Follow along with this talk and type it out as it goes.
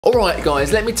Alright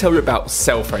guys, let me tell you about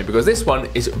Cellframe because this one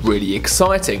is really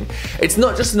exciting. It's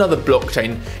not just another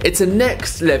blockchain, it's a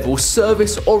next level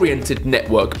service oriented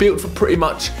network built for pretty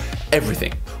much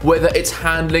everything. Whether it's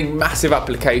handling massive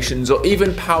applications or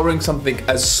even powering something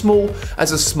as small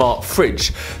as a smart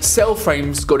fridge,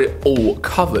 Cellframe's got it all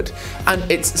covered.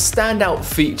 And its standout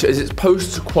feature is its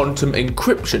post-quantum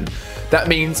encryption. That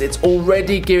means it's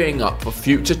already gearing up for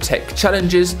future tech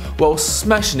challenges while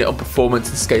smashing it on performance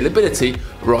and scalability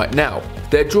right now.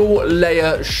 Their dual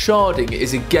layer sharding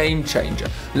is a game changer,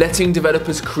 letting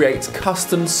developers create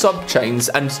custom subchains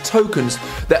and tokens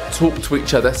that talk to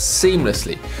each other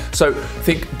seamlessly. So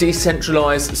think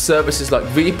decentralized services like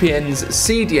VPNs,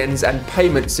 CDNs and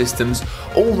payment systems,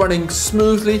 all running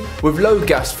smoothly with low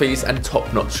gas fees and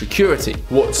top-notch security.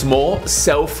 What's more,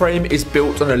 Cellframe is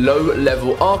built on a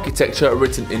low-level architecture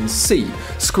written in C,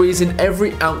 squeezing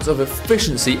every ounce of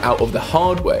efficiency out of the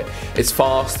hardware. It's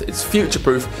fast, it's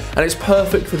future-proof, and it's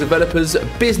perfect for developers,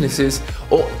 businesses,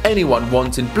 or anyone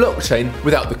wanting blockchain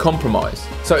without the compromise.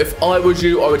 So if I was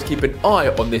you, I would keep an eye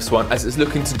on this one as it's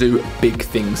looking to do big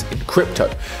things in crypto.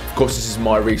 Of course, this is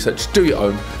my research, do your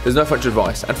own. There's no financial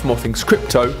advice, and for more things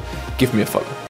crypto, give me a follow.